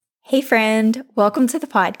Hey friend, welcome to the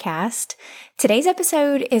podcast. Today's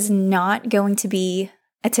episode is not going to be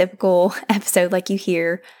a typical episode like you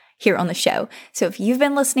hear here on the show. So if you've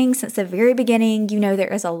been listening since the very beginning, you know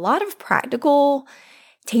there is a lot of practical,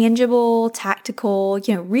 tangible, tactical,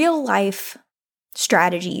 real life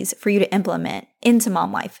strategies for you to implement into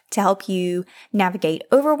mom life to help you navigate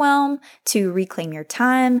overwhelm, to reclaim your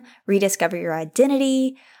time, rediscover your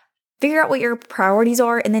identity, figure out what your priorities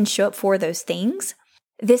are, and then show up for those things.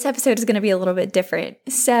 This episode is going to be a little bit different.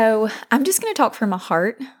 So I'm just going to talk from my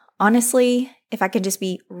heart. Honestly, if I could just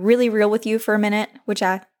be really real with you for a minute, which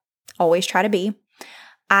I always try to be,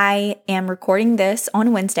 I am recording this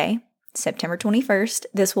on Wednesday, September 21st.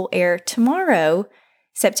 This will air tomorrow,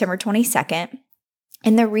 September 22nd.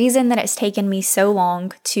 And the reason that it's taken me so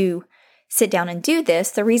long to sit down and do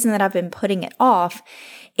this, the reason that I've been putting it off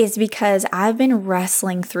is because I've been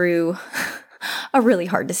wrestling through a really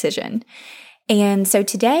hard decision. And so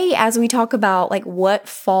today, as we talk about what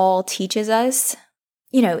fall teaches us,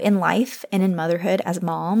 in life and in motherhood as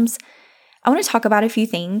moms, I want to talk about a few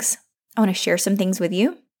things. I want to share some things with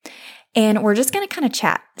you. And we're just going to kind of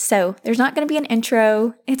chat. So there's not going to be an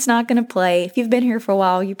intro. It's not going to play. If you've been here for a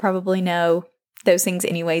while, you probably know those things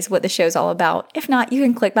anyways, what the show's all about. If not, you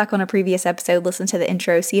can click back on a previous episode, listen to the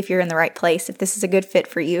intro, see if you're in the right place, if this is a good fit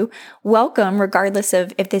for you. Welcome, regardless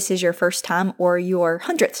of if this is your first time or your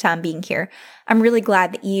 100th time being here. I'm really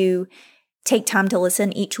glad that you take time to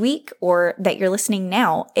listen each week or that you're listening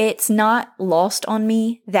now. It's not lost on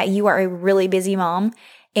me that you are a really busy mom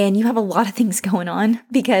and you have a lot of things going on,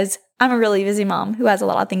 because I'm a really busy mom who has a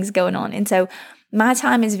lot of things going on. And so my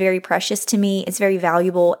time is very precious to me. It's very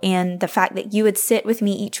valuable. And the fact that you would sit with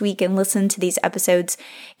me each week and listen to these episodes,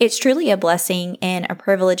 it's truly a blessing and a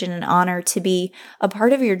privilege and an honor to be a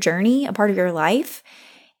part of your journey, a part of your life.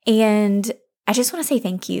 And I just want to say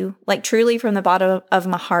thank you, truly from the bottom of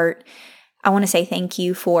my heart. I want to say thank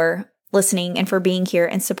you for listening and for being here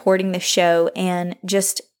and supporting the show and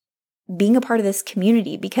just being a part of this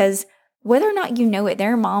community, because whether or not you know it,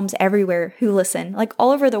 there are moms everywhere who listen,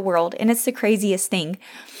 all over the world, and it's the craziest thing.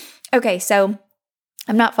 Okay, so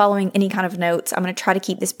I'm not following any kind of notes. I'm going to try to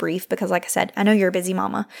keep this brief because, like I said, I know you're a busy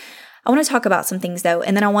mama. I want to talk about some things, though,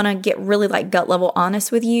 and then I want to get really, gut level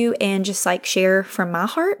honest with you and just, share from my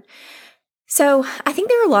heart. So I think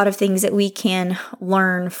there are a lot of things that we can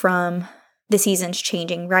learn from the seasons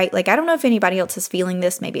changing, right? I don't know if anybody else is feeling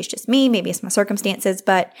this. Maybe it's just me. Maybe it's my circumstances,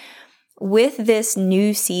 but with this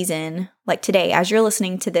new season, today, as you're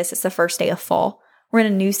listening to this, it's the first day of fall. We're in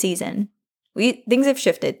a new season. Things have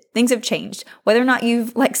shifted. Things have changed. Whether or not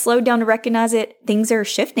you've slowed down to recognize it, things are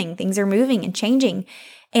shifting. Things are moving and changing.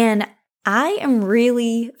 And I am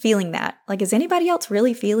really feeling that. Is anybody else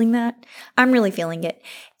really feeling that? I'm really feeling it.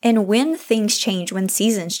 And when things change, when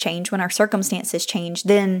seasons change, when our circumstances change,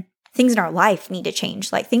 then things in our life need to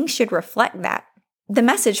change. Things should reflect that. The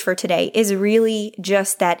message for today is really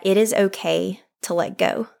just that it is okay to let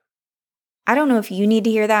go. I don't know if you need to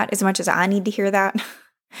hear that as much as I need to hear that,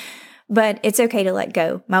 but it's okay to let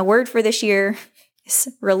go. My word for this year is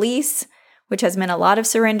release, which has meant a lot of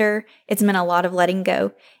surrender. It's meant a lot of letting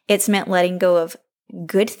go. It's meant letting go of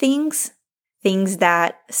good things, things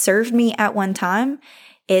that served me at one time.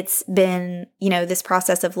 It's been, this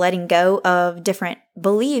process of letting go of different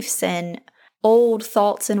beliefs and old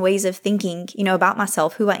thoughts and ways of thinking, about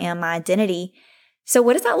myself, who I am, my identity. So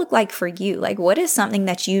what does that look like for you? What is something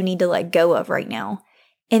that you need to let go of right now?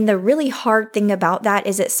 And the really hard thing about that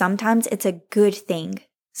is that sometimes it's a good thing.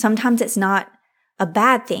 Sometimes it's not a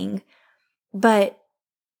bad thing. But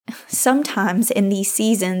sometimes in these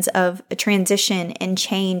seasons of a transition and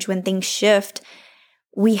change, when things shift,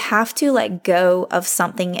 we have to let go of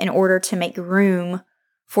something in order to make room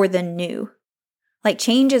for the new.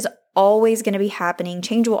 Change is always going to be happening.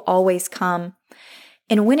 Change will always come.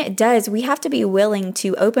 And when it does, we have to be willing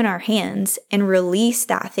to open our hands and release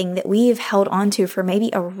that thing that we have held onto for maybe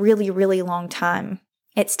a really, really long time.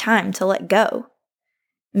 It's time to let go.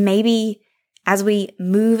 Maybe as we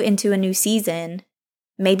move into a new season,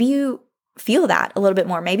 maybe you feel that a little bit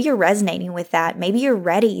more. Maybe you're resonating with that. Maybe you're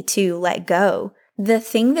ready to let go. The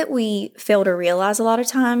thing that we fail to realize a lot of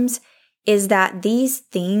times is that these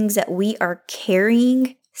things that we are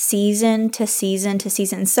carrying season to season to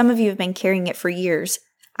season. Some of you have been carrying it for years.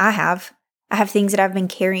 I have things that I've been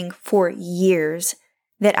carrying for years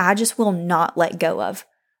that I just will not let go of.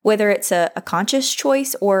 Whether it's a conscious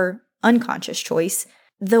choice or unconscious choice,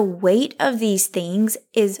 the weight of these things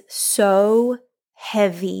is so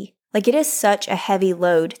heavy. It is such a heavy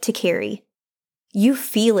load to carry. You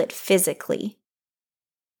feel it physically.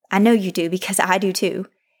 I know you do because I do too.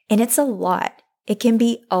 And it's a lot. It can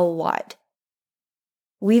be a lot.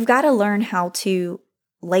 we've got to learn how to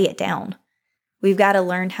lay it down. We've got to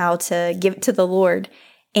learn how to give it to the Lord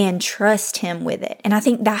and trust Him with it. And I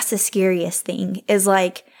think that's the scariest thing is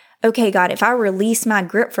like, okay, God, if I release my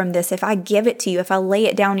grip from this, if I give it to you, if I lay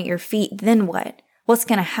it down at your feet, then what? What's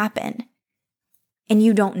going to happen? And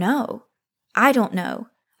you don't know. I don't know.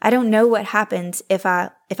 I don't know what happens if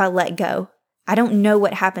I let go. I don't know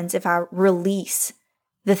what happens if I release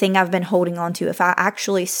the thing I've been holding on to, if I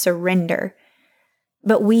actually surrender.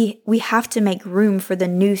 But we have to make room for the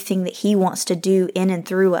new thing that He wants to do in and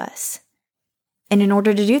through us. And in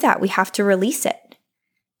order to do that, we have to release it.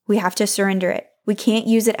 We have to surrender it. We can't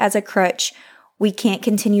use it as a crutch. We can't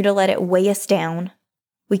continue to let it weigh us down.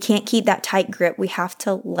 We can't keep that tight grip. We have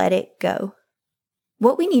to let it go.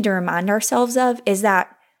 What we need to remind ourselves of is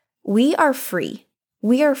that we are free.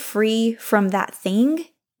 We are free from that thing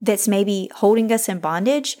that's maybe holding us in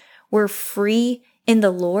bondage. We're free in the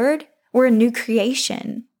Lord. We're a new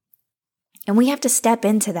creation. And we have to step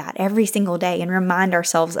into that every single day and remind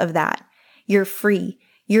ourselves of that. You're free.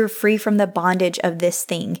 You're free from the bondage of this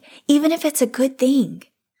thing, even if it's a good thing.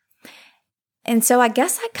 And so I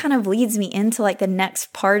guess that kind of leads me into like the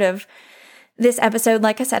next part of this episode.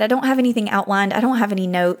 Like I said, I don't have anything outlined. I don't have any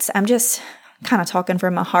notes. I'm just kind of talking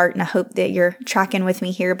from my heart, and I hope that you're tracking with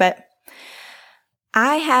me here. But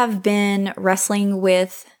I have been wrestling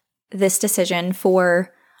with this decision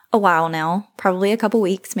for a while now, probably a couple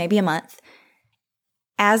weeks, maybe a month.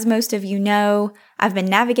 As most of you know, I've been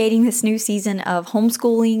navigating this new season of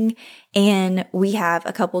homeschooling, and we have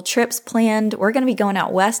a couple trips planned. We're going to be going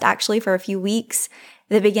out west actually for a few weeks,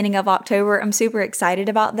 the beginning of October. I'm super excited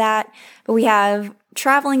about that. But we have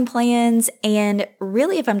traveling plans, and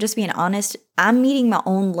really, if I'm just being honest, I'm meeting my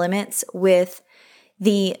own limits with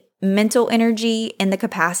the mental energy and the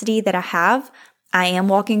capacity that I have. I am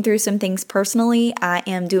walking through some things personally. I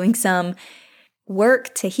am doing some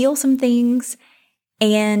work to heal some things.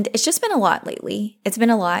 And it's just been a lot lately. It's been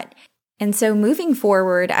a lot. And so moving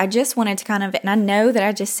forward, I just wanted to and I know that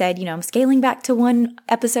I just said, I'm scaling back to 1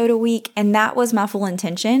 episode a week, and that was my full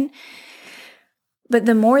intention. But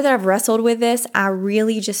the more that I've wrestled with this, I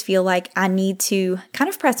really just feel like I need to kind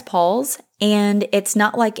of press pause. And it's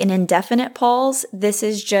not like an indefinite pause. This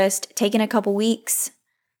is just taking a couple weeks,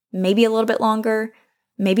 maybe a little bit longer,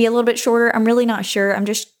 maybe a little bit shorter. I'm really not sure. I'm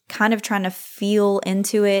just kind of trying to feel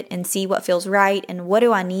into it and see what feels right and what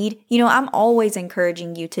do I need. I'm always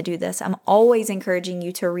encouraging you to do this. I'm always encouraging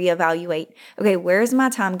you to reevaluate. Okay, where's my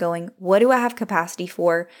time going? What do I have capacity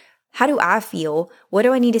for? How do I feel? What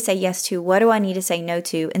do I need to say yes to? What do I need to say no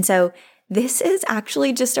to? And so this is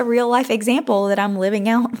actually just a real life example that I'm living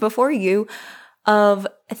out before you of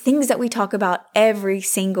things that we talk about every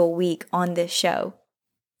single week on this show.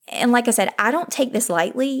 And like I said, I don't take this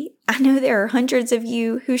lightly. I know there are hundreds of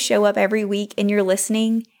you who show up every week and you're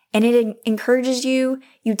listening, and it encourages you.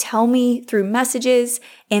 You tell me through messages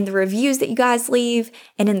and the reviews that you guys leave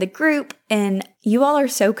and in the group, and you all are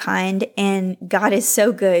so kind, and God is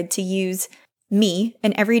so good to use me,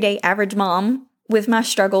 an everyday average mom, with my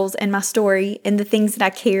struggles and my story and the things that I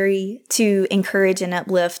carry to encourage and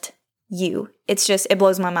uplift you. It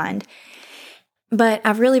blows my mind. But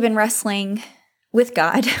I've really been wrestling with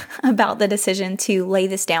God about the decision to lay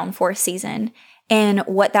this down for a season and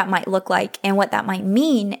what that might look like and what that might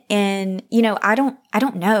mean. And, I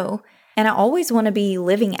don't know. And I always want to be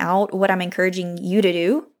living out what I'm encouraging you to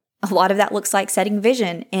do. A lot of that looks like setting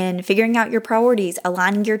vision and figuring out your priorities,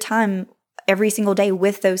 aligning your time every single day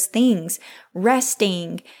with those things,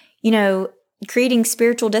 resting, creating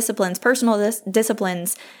spiritual disciplines, personal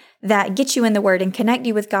disciplines that get you in the Word and connect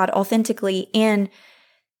you with God authentically. And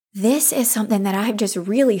this is something that I've just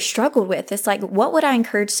really struggled with. It's like, what would I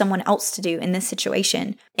encourage someone else to do in this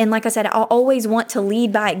situation? And like I said, I'll always want to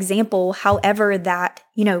lead by example, however that,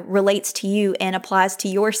 relates to you and applies to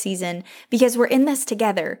your season, because we're in this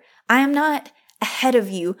together. I am not ahead of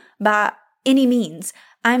you by any means.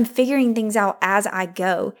 I'm figuring things out as I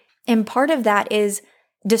go. And part of that is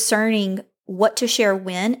discerning what to share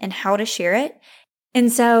when and how to share it. And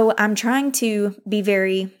so I'm trying to be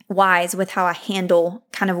very wise with how I handle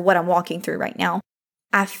kind of what I'm walking through right now.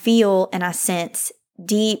 I feel and I sense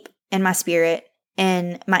deep in my spirit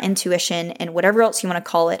and my intuition and whatever else you want to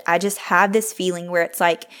call it. I just have this feeling where it's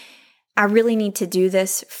like, I really need to do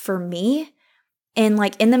this for me and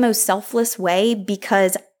like in the most selfless way,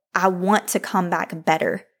 because I want to come back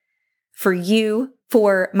better for you,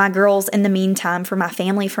 for my girls in the meantime, for my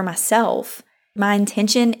family, for myself. My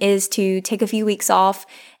intention is to take a few weeks off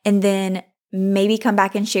and then maybe come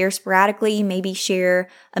back and share sporadically, maybe share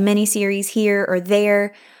a mini series here or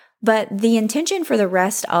there. But the intention for the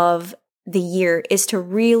rest of the year is to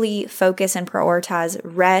really focus and prioritize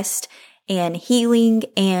rest and healing,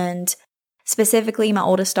 and specifically my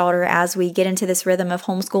oldest daughter, as we get into this rhythm of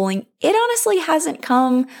homeschooling. It honestly hasn't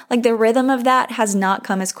come, like the rhythm of that has not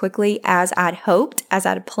come as quickly as I'd hoped, as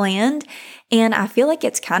I'd planned. And I feel like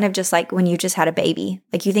it's kind of just like when you just had a baby,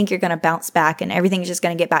 like you think you're going to bounce back and everything's just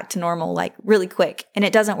going to get back to normal, like really quick. And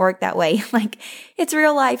it doesn't work that way. Like it's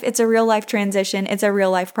real life. It's a real life transition. It's a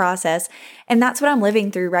real life process. And that's what I'm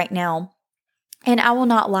living through right now. And I will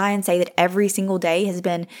not lie and say that every single day has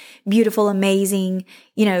been beautiful, amazing,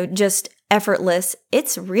 just effortless.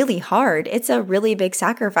 It's really hard. It's a really big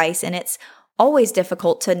sacrifice, and it's always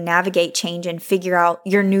difficult to navigate change and figure out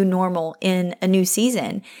your new normal in a new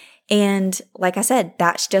season. And like I said,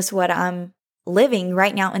 that's just what I'm living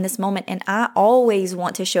right now in this moment. And I always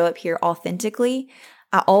want to show up here authentically.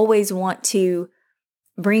 I always want to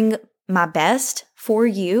bring my best for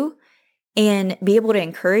you and be able to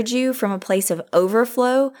encourage you from a place of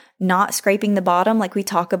overflow, not scraping the bottom like we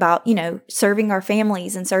talk about, serving our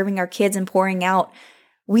families and serving our kids and pouring out.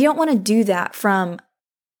 We don't want to do that from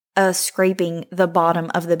scraping the bottom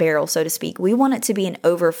of the barrel, so to speak. We want it to be an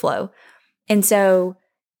overflow. And so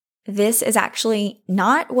this is actually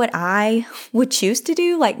not what I would choose to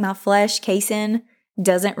do. Like my flesh, Kaysen,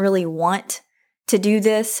 doesn't really want to do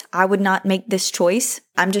this. I would not make this choice.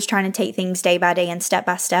 I'm just trying to take things day by day and step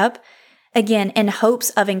by step. Again, in hopes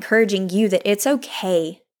of encouraging you that it's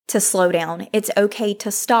okay to slow down. It's okay to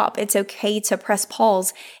stop. It's okay to press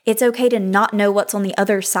pause. It's okay to not know what's on the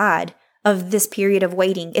other side of this period of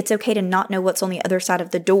waiting. It's okay to not know what's on the other side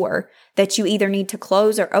of the door that you either need to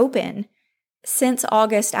close or open. Since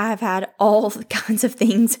August, I have had all kinds of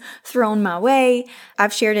things thrown my way.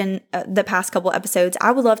 I've shared in the past couple episodes.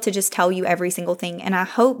 I would love to just tell you every single thing. And I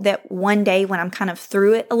hope that one day when I'm kind of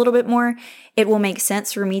through it a little bit more, it will make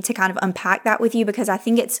sense for me to kind of unpack that with you, because I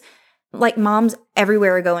think it's like moms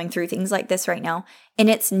everywhere are going through things like this right now,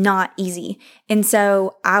 and it's not easy. And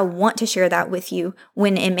so I want to share that with you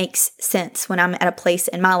when it makes sense, when I'm at a place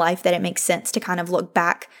in my life that it makes sense to kind of look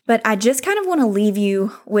back. But I just kind of want to leave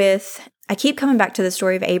you with, I keep coming back to the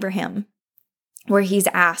story of Abraham, where he's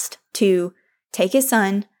asked to take his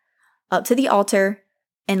son up to the altar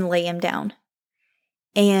and lay him down.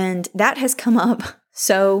 And that has come up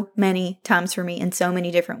so many times for me in so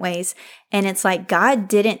many different ways. And it's like God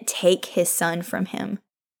didn't take his son from him.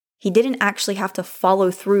 He didn't actually have to follow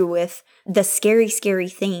through with the scary, scary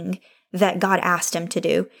thing that God asked him to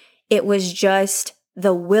do. It was just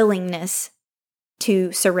the willingness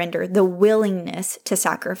to surrender, the willingness to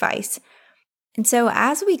sacrifice. And so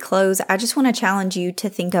as we close, I just want to challenge you to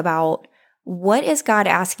think about, what is God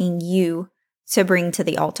asking you to bring to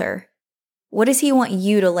the altar? What does he want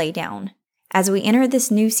you to lay down? As we enter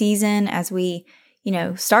this new season, as we,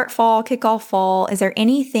 start fall, kick off fall, is there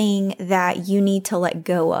anything that you need to let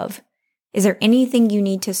go of? Is there anything you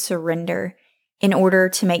need to surrender in order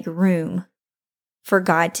to make room for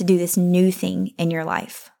God to do this new thing in your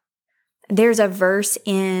life? There's a verse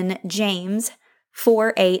in James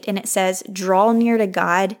 4:8, and it says, "Draw near to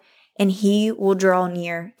God, and he will draw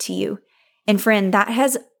near to you." And friend, that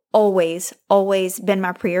has always, always been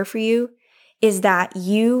my prayer for you, is that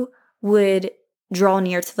you would draw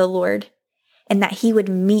near to the Lord and that he would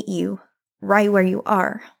meet you right where you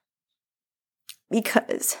are.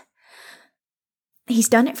 Because he's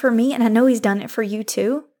done it for me, and I know he's done it for you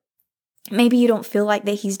too. Maybe you don't feel like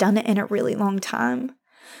that he's done it in a really long time,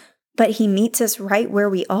 but he meets us right where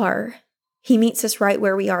we are. He meets us right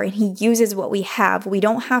where we are, and he uses what we have. We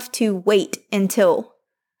don't have to wait until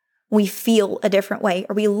we feel a different way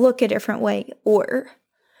or we look a different way or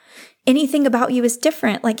anything about you is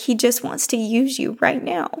different. Like he just wants to use you right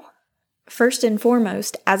now. First and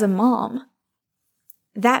foremost, as a mom,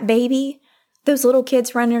 that baby, those little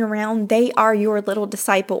kids running around, they are your little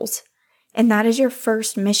disciples. And that is your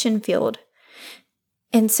first mission field.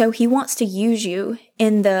 And so he wants to use you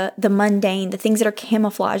in the mundane, the things that are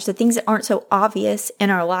camouflaged, the things that aren't so obvious in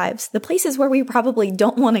our lives, the places where we probably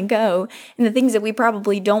don't want to go, and the things that we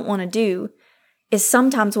probably don't want to do is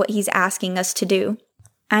sometimes what he's asking us to do.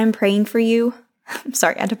 I'm praying for you. I'm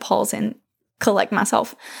sorry, I had to pause and collect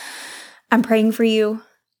myself. I'm praying for you.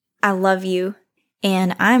 I love you.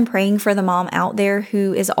 And I'm praying for the mom out there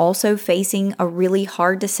who is also facing a really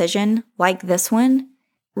hard decision like this one.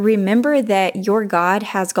 Remember that your God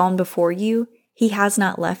has gone before you. He has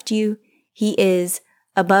not left you. He is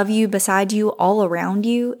above you, beside you, all around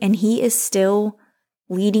you, and he is still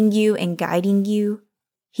leading you and guiding you.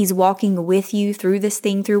 He's walking with you through this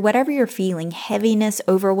thing, through whatever you're feeling, heaviness,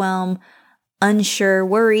 overwhelm, unsure,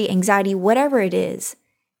 worry, anxiety, whatever it is.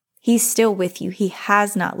 He's still with you. He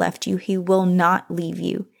has not left you. He will not leave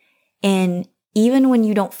you. And even when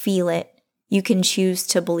you don't feel it, you can choose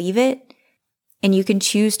to believe it, and you can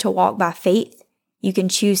choose to walk by faith. You can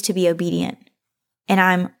choose to be obedient. And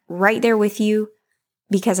I'm right there with you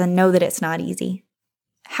because I know that it's not easy.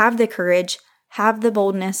 Have the courage, have the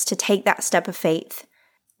boldness to take that step of faith.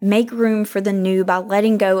 Make room for the new by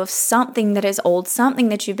letting go of something that is old, something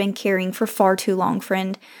that you've been carrying for far too long,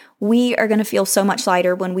 friend. We are going to feel so much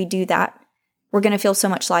lighter when we do that. We're going to feel so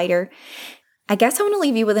much lighter. I guess I want to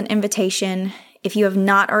leave you with an invitation. If you have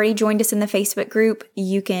not already joined us in the Facebook group,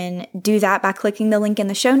 you can do that by clicking the link in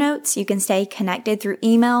the show notes. You can stay connected through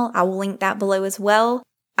email. I will link that below as well.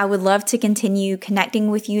 I would love to continue connecting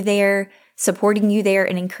with you there, supporting you there,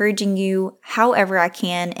 and encouraging you however I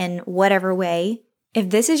can in whatever way. If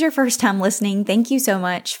this is your first time listening, thank you so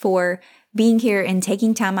much for being here and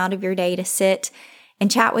taking time out of your day to sit and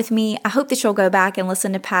chat with me. I hope that you'll go back and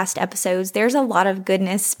listen to past episodes. There's a lot of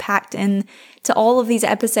goodness packed in to all of these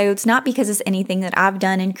episodes, not because it's anything that I've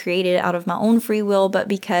done and created out of my own free will, but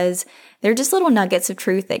because they're just little nuggets of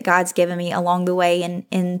truth that God's given me along the way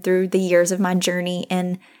and through the years of my journey.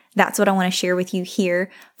 And that's what I want to share with you here.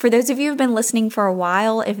 For those of you who have been listening for a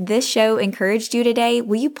while, if this show encouraged you today,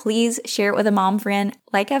 will you please share it with a mom friend?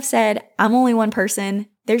 Like I've said, I'm only one person.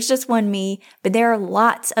 There's just one me, but there are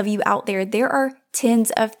lots of you out there. There are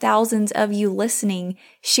tens of thousands of you listening.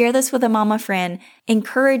 Share this with a mama friend.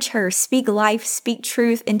 Encourage her. Speak life, speak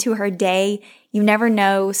truth into her day. You never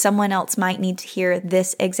know, someone else might need to hear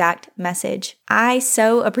this exact message. I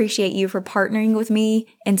so appreciate you for partnering with me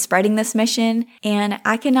in spreading this mission, and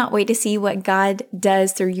I cannot wait to see what God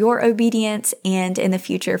does through your obedience and in the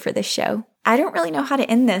future for this show. I don't really know how to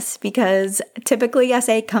end this because typically I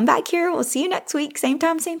say, come back here. We'll see you next week. Same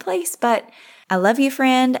time, same place. But I love you,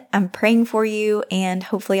 friend. I'm praying for you, and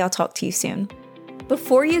hopefully I'll talk to you soon.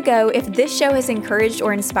 Before you go, if this show has encouraged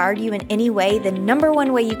or inspired you in any way, the number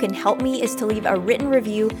one way you can help me is to leave a written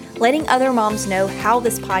review letting other moms know how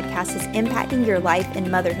this podcast is impacting your life and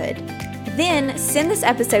motherhood. Then send this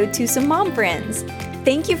episode to some mom friends.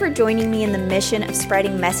 Thank you for joining me in the mission of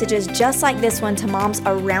spreading messages just like this one to moms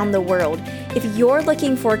around the world. If you're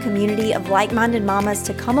looking for a community of like-minded mamas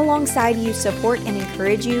to come alongside you, support, and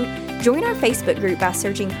encourage you, join our Facebook group by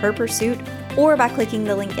searching Her Pursuit or by clicking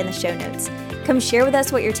the link in the show notes. Come share with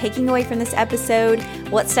us what you're taking away from this episode,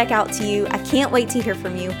 what stuck out to you. I can't wait to hear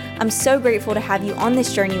from you. I'm so grateful to have you on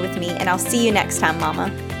this journey with me, and I'll see you next time,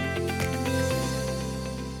 Mama.